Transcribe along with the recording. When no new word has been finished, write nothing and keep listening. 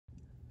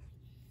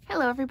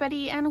Hello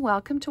everybody and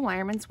welcome to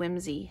Wireman's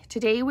Whimsy.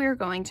 Today we are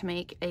going to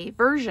make a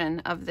version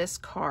of this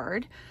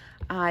card.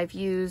 I've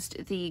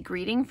used the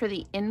greeting for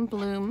the In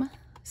Bloom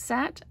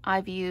set.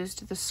 I've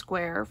used the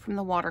square from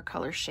the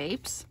Watercolor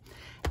Shapes.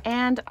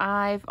 And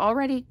I've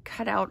already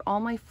cut out all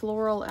my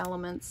floral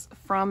elements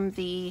from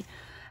the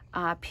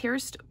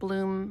Pierced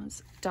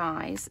Blooms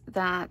dies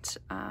that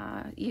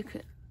you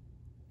could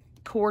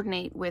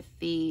coordinate with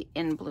the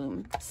In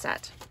Bloom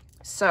set.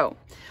 So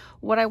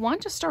what I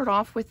want to start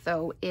off with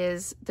though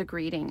is the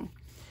greeting.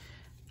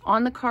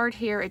 On the card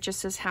here it just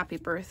says happy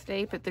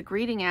birthday, but the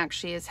greeting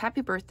actually is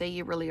happy birthday,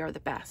 you really are the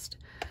best.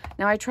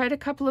 Now I tried a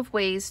couple of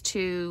ways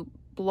to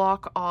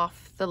block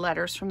off the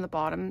letters from the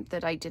bottom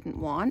that I didn't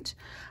want.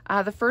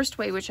 The first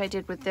way, which I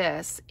did with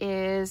this,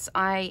 is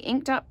I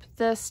inked up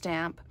the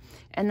stamp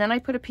and then I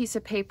put a piece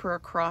of paper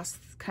across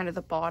kind of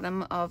the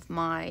bottom of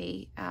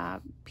my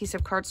piece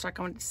of cardstock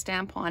I wanted to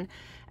stamp on,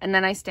 and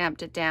then I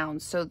stamped it down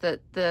so that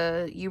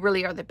the you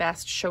really are the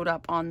best showed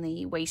up on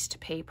the waste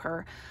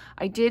paper.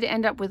 I did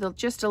end up with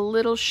just a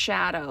little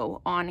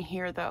shadow on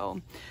here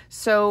though.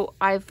 So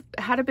I've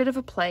had a bit of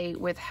a play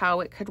with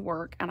how it could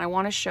work, and I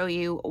want to show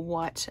you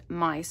what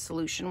my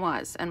solution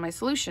was. And my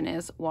solution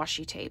is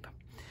washi tape.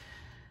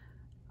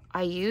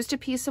 I used a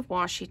piece of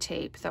washi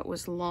tape that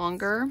was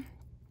longer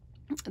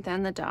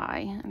than the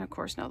die, and of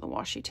course now the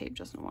washi tape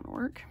doesn't want to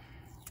work.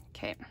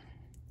 Okay,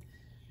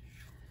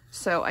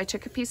 so I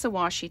took a piece of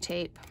washi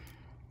tape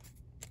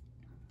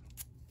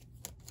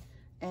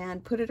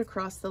and put it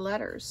across the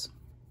letters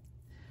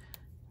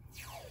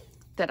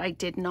that I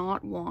did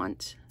not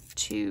want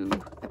to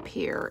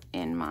appear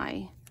in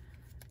my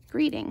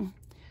greeting.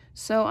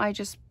 So I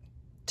just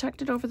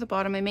tucked it over the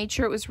bottom. I made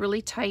sure it was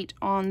really tight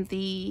on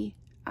the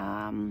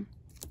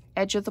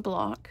edge of the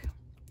block,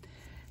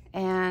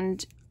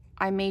 and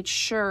I made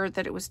sure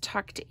that it was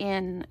tucked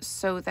in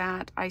so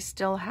that I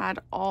still had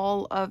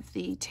all of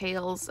the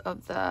tails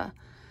of the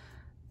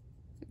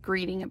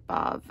greeting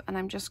above. And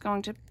I'm just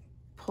going to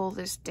pull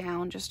this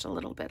down just a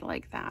little bit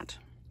like that.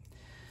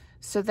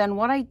 So then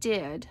what I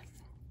did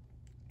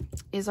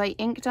is I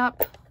inked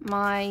up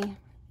my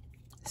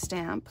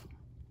stamp,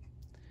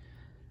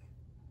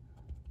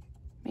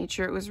 made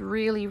sure it was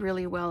really,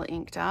 really well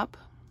inked up,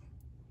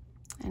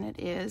 and it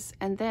is.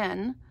 And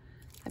then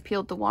I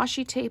peeled the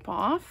washi tape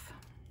off,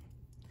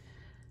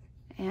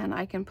 and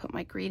I can put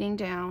my greeting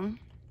down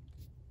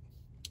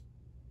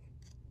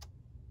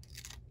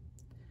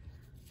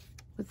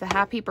with the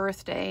happy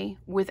birthday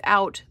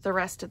without the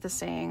rest of the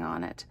saying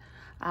on it.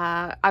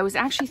 I was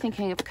actually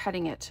thinking of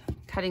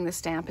cutting the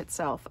stamp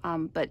itself,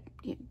 but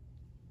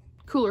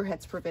cooler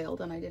heads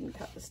prevailed and I didn't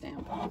cut the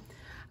stamp.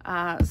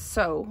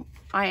 So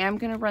I am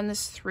going to run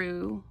this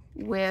through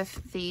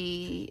with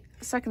the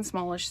second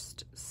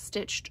smallest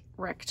stitched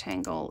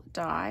rectangle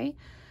die.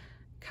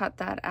 Cut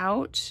that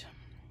out.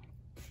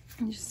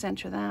 Just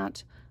center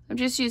that. I'm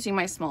just using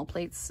my small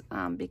plates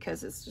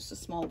because it's just a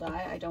small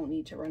die. I don't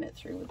need to run it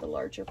through with the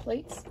larger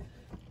plates.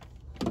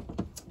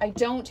 I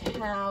don't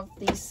have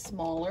the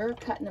smaller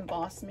cut and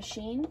emboss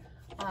machine,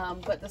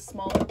 but the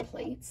smaller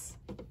plates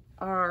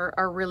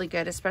are really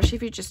good, especially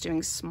if you're just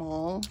doing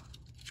small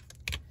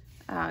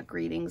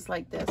greetings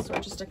like this, or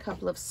just a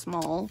couple of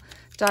small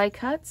die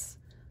cuts,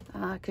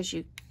 because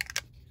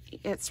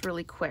it's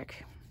really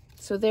quick.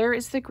 So there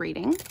is the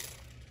greeting.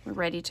 We're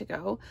ready to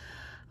go.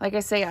 Like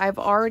I say, I've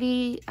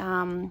already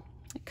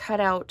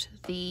cut out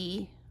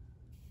the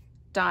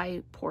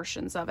die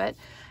portions of it,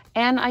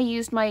 and I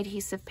used my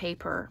adhesive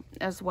paper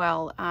as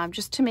well,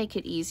 just to make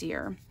it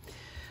easier.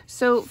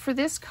 So for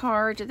this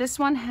card, this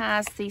one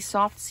has the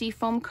soft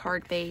seafoam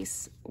card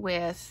base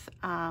with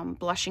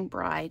Blushing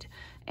Bride,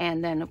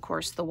 and then of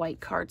course the white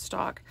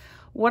cardstock.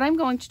 What I'm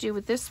going to do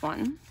with this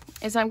one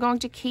is I'm going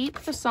to keep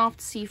the soft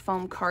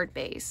seafoam card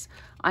base.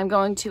 I'm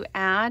going to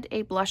add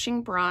a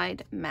Blushing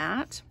Bride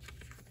mat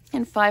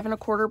in 5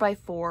 1/4 by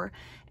 4,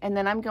 and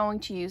then I'm going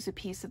to use a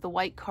piece of the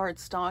white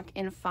cardstock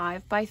in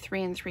 5 by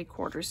 3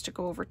 3/4 to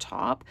go over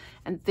top,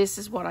 and this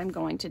is what I'm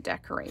going to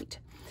decorate.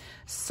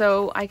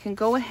 So I can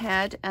go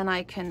ahead and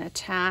I can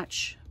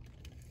attach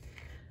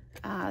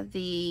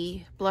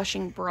the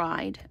Blushing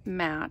Bride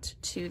mat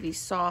to the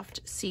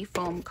soft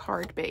seafoam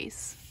card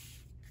base,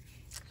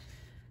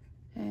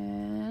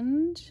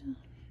 and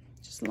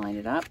just line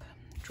it up,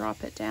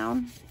 drop it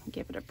down, and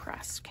give it a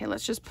press. Okay,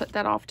 let's just put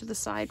that off to the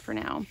side for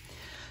now.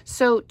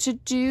 So to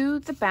do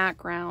the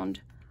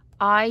background,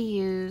 I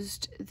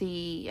used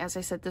as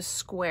I said, the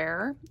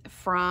square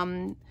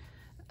from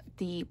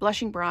the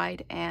Blushing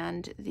Bride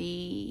and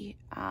the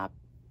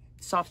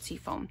soft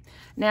seafoam.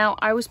 Now,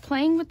 I was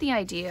playing with the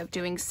idea of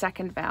doing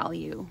second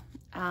value,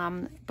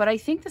 but I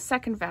think the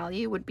second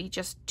value would be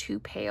just too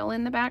pale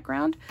in the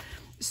background.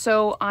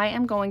 So I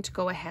am going to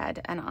go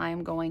ahead and I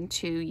am going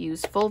to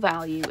use full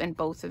value in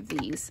both of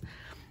these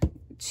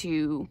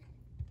to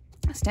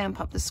stamp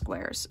up the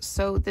squares.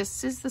 So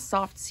this is the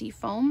soft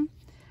seafoam,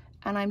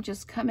 and I'm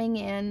just coming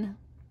in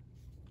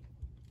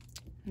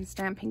and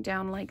stamping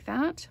down like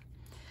that.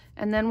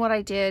 And then what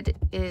I did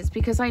is,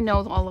 because I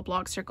know all the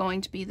blocks are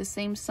going to be the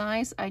same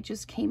size, I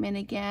just came in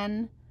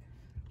again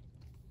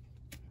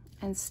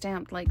and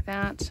stamped like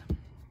that,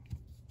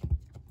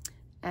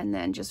 and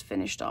then just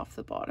finished off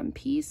the bottom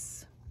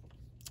piece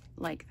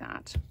like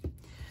that.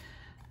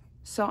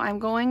 So I'm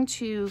going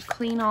to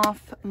clean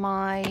off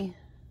my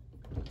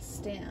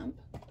stamp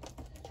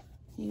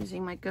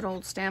using my good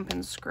old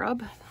Stampin'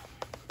 Scrub.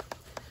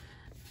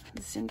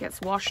 This thing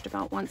gets washed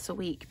about once a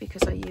week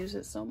because I use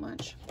it so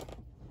much.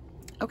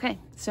 Okay,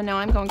 so now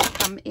I'm going to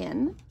come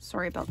in,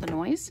 sorry about the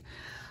noise,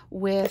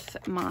 with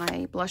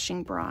my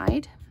Blushing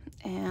Bride,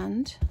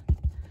 and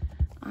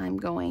I'm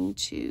going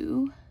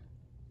to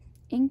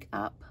ink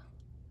up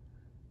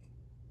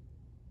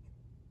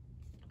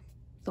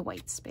the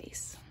white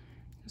space,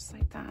 just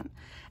like that.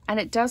 And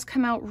it does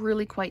come out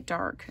really quite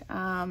dark.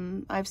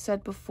 I've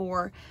said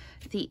before,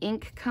 the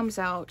ink comes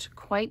out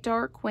quite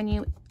dark when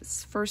you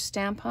first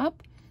stamp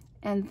up,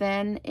 and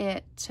then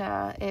it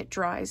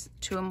dries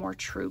to a more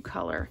true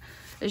color.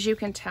 As you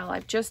can tell,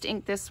 I've just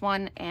inked this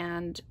one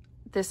and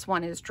this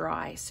one is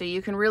dry. So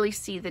you can really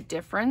see the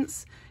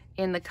difference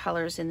in the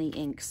colors in the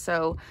ink.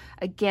 So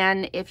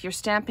again, if you're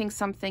stamping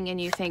something and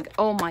you think,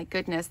 oh my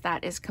goodness,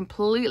 that is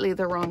completely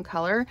the wrong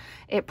color,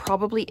 it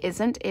probably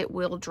isn't. It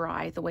will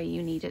dry the way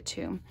you need it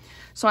to.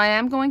 So I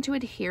am going to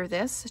adhere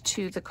this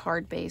to the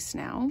card base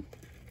now.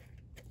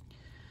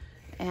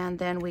 And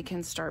then we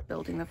can start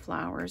building the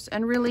flowers.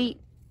 And really,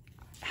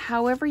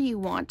 however you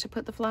want to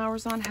put the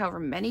flowers on, however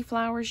many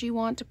flowers you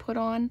want to put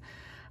on,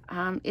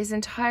 is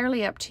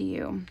entirely up to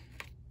you.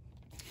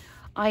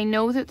 I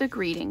know that the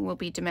greeting will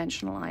be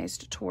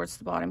dimensionalized towards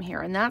the bottom here,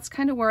 and that's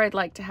kind of where I'd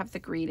like to have the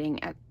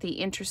greeting, at the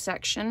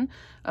intersection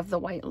of the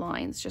white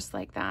lines, just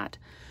like that.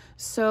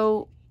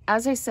 So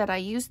as I said, I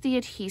used the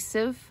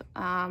adhesive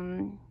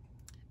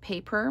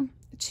paper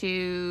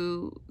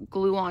to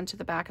glue onto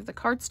the back of the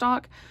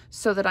cardstock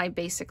so that I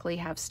basically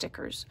have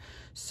stickers.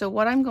 So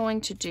what I'm going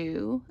to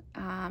do,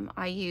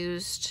 I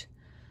used,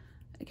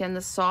 again,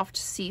 the soft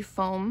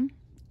Seafoam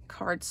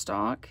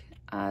cardstock,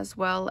 as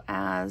well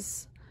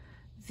as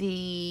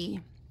the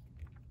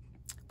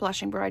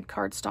Blushing Bride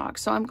cardstock.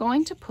 So I'm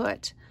going to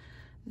put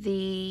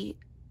the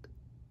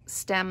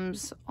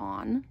stems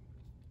on.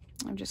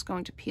 I'm just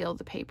going to peel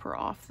the paper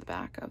off the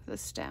back of the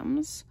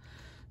stems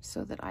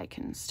so that I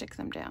can stick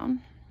them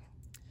down.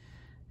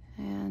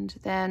 And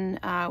then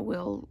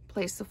we'll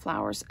place the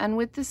flowers. And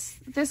with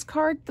this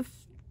card,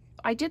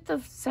 I did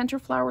the center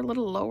flower a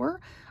little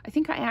lower. I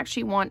think I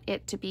actually want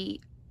it to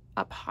be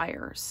up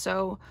higher,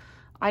 so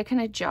I can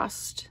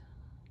adjust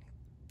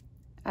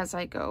as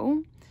I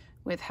go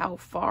with how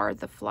far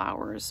the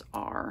flowers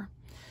are.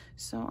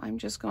 So I'm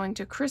just going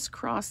to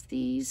crisscross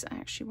these. I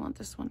actually want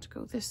this one to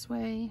go this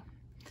way.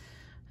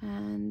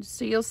 And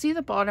so you'll see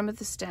the bottom of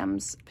the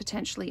stems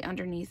potentially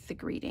underneath the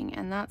greeting,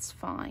 and that's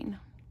fine.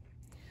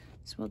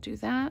 So we'll do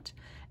that.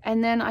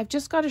 And then I've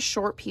just got a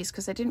short piece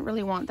because I didn't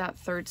really want that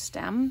third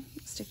stem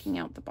sticking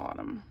out the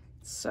bottom.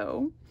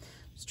 So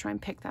just try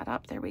and pick that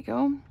up. There we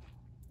go.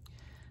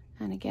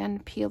 And again,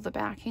 peel the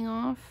backing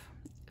off.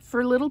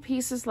 For little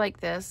pieces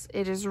like this,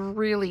 it is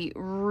really,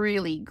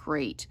 really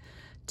great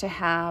to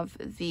have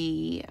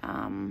the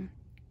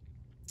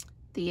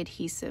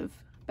adhesive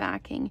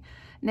backing.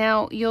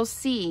 Now you'll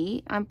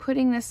see I'm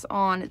putting this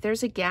on,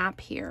 there's a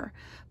gap here,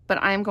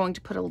 but I'm going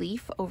to put a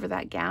leaf over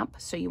that gap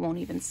so you won't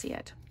even see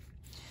it.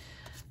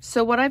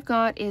 So what I've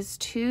got is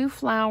 2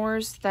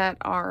 flowers that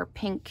are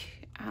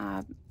pink.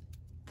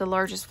 The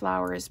largest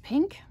flower is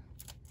pink.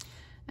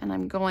 And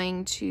I'm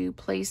going to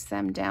place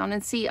them down,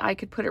 and see, I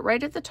could put it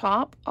right at the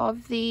top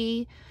of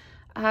the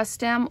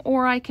stem,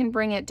 or I can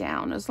bring it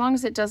down as long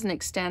as it doesn't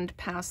extend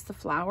past the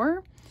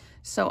flower.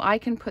 So I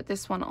can put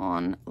this one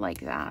on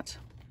like that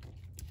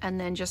and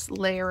then just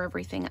layer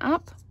everything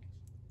up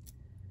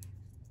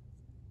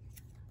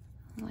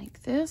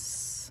like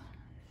this.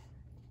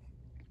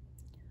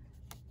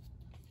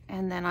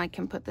 And then I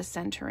can put the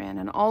center in,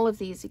 and all of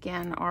these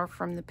again are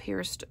from the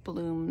Pierced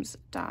Blooms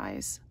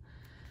dies.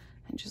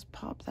 And just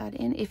pop that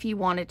in. If you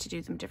wanted to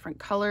do them different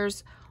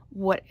colors,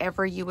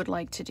 whatever you would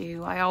like to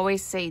do. I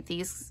always say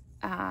these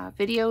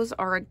videos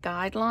are a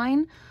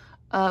guideline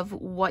of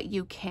what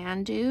you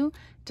can do.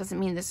 Doesn't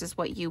mean this is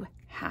what you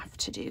have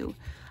to do.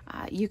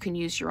 You can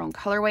use your own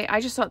colorway. I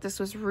just thought this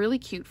was really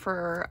cute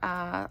for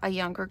a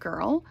younger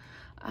girl.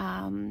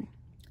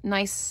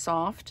 Nice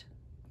soft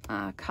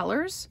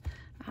colors,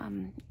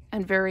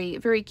 and very,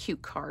 very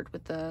cute card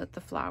with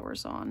the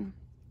flowers on.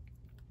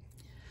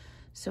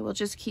 So we'll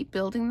just keep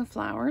building the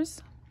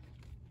flowers.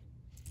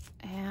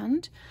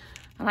 And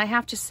I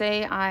have to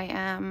say, I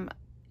am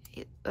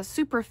a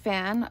super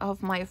fan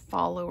of my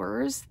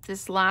followers.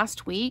 This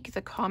last week,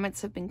 the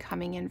comments have been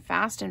coming in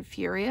fast and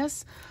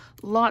furious.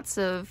 Lots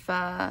of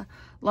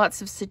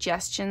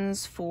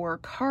suggestions for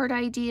card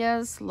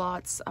ideas,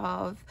 lots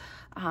of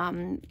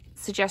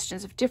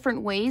suggestions of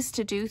different ways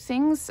to do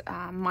things.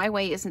 My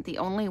way isn't the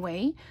only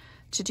way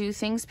to do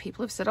things.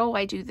 People have said, oh,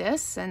 I do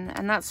this,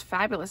 and that's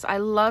fabulous. I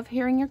love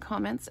hearing your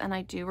comments, and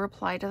I do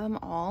reply to them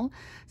all,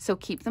 so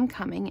keep them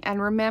coming.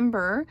 And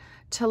remember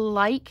to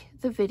like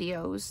the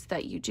videos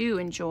that you do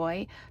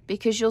enjoy,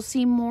 because you'll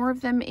see more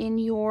of them in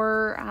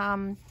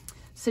your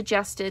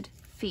suggested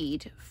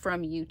feed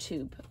from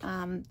YouTube.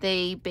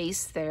 They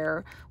base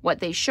what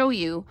they show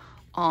you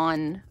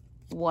on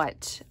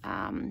what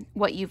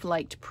you've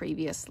liked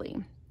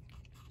previously.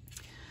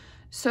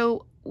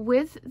 So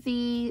with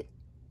the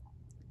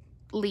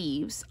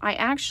leaves, I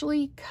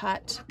actually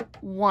cut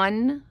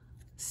one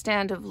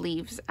stand of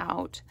leaves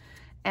out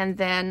and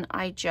then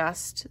I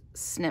just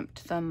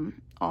snipped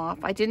them off.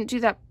 I didn't do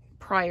that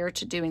prior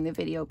to doing the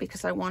video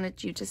because I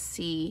wanted you to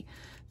see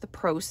the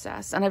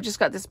process. And I've just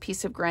got this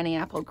piece of Granny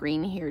Apple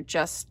Green here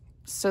just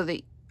so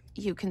that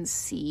you can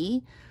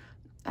see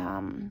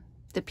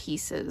the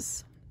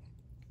pieces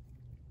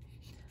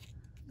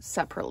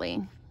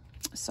separately.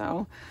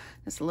 So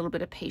there's a little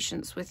bit of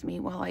patience with me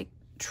while I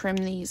trim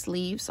these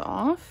leaves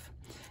off.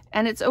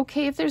 And it's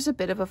okay if there's a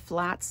bit of a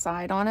flat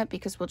side on it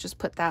because we'll just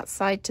put that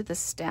side to the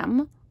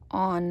stem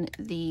on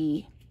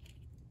the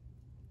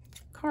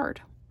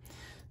card.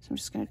 So I'm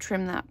just going to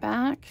trim that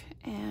back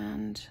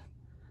and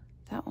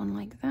that one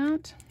like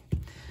that.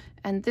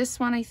 And this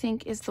one I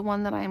think is the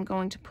one that I am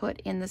going to put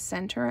in the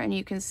center, and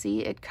you can see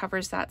it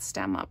covers that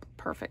stem up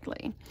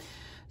perfectly.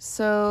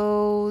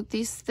 So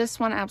this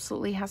one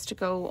absolutely has to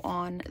go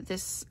on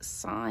this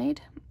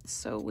side.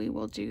 So we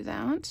will do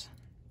that.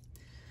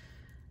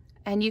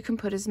 And you can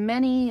put as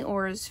many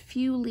or as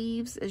few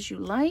leaves as you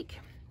like.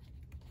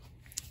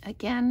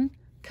 Again,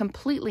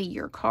 completely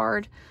your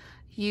card.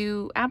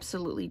 You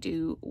absolutely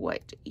do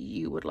what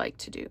you would like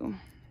to do.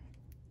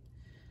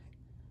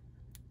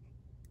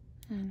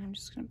 And I'm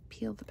just going to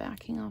peel the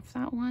backing off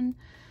that one.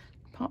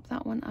 Pop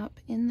that one up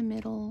in the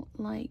middle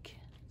like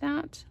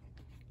that.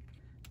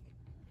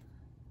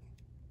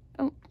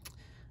 Oh,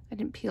 I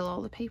didn't peel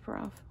all the paper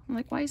off. I'm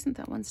like, why isn't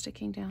that one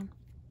sticking down?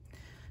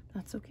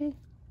 That's okay.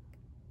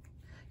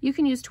 You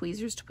can use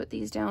tweezers to put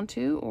these down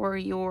too,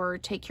 or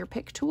take your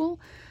pick tool,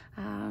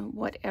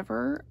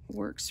 whatever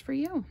works for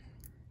you.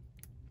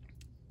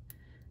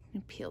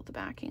 And peel the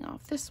backing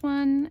off this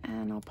one,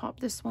 and I'll pop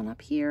this one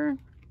up here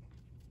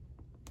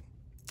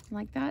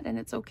like that. And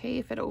it's okay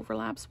if it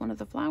overlaps one of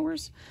the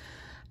flowers.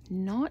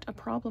 Not a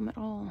problem at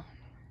all.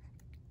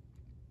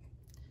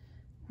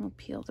 We'll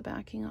peel the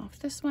backing off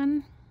this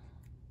one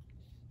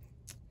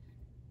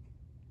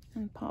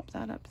and pop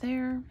that up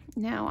there.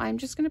 Now I'm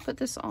just going to put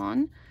this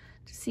on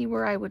to see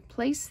where I would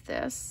place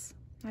this.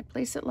 I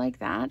place it like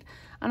that,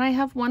 and I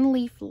have one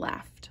leaf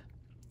left.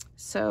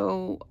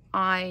 So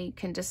I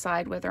can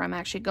decide whether I'm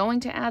actually going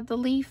to add the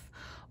leaf,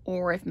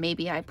 or if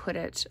maybe I put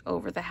it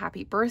over the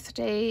happy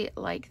birthday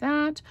like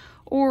that,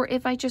 or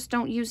if I just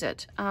don't use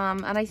it.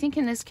 And I think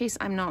in this case,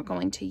 I'm not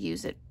going to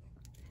use it.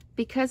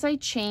 Because I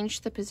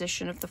changed the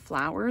position of the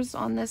flowers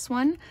on this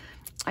one,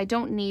 I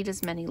don't need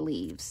as many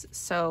leaves,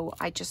 so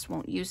I just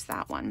won't use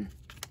that one.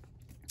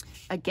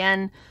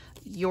 Again,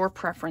 your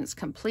preference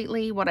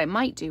completely. What I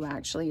might do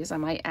actually is I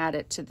might add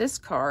it to this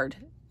card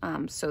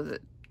so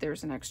that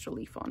there's an extra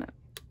leaf on it.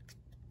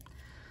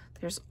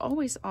 There's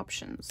always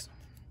options.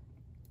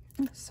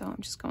 So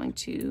I'm just going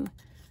to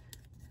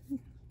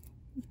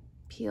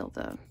peel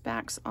the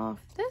backs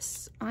off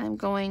this. I'm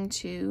going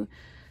to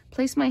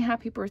place my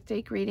happy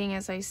birthday greeting.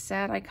 As I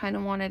said, I kind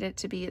of wanted it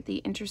to be at the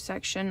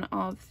intersection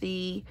of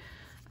the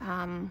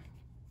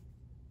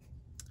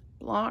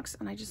blocks,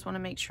 and I just want to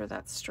make sure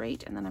that's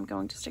straight, and then I'm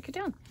going to stick it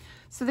down.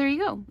 So there you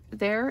go.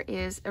 There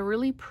is a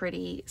really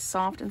pretty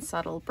soft and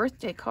subtle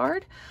birthday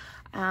card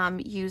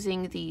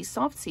using the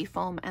soft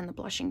Seafoam and the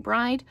Blushing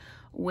Bride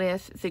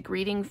with the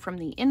greeting from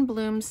the In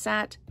Bloom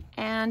set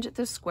and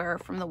the square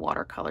from the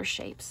Watercolor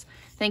Shapes.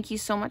 Thank you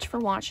so much for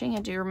watching,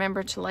 and do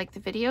remember to like the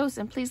videos,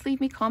 and please leave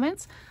me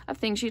comments of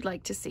things you'd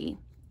like to see.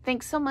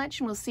 Thanks so much,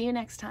 and we'll see you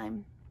next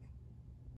time.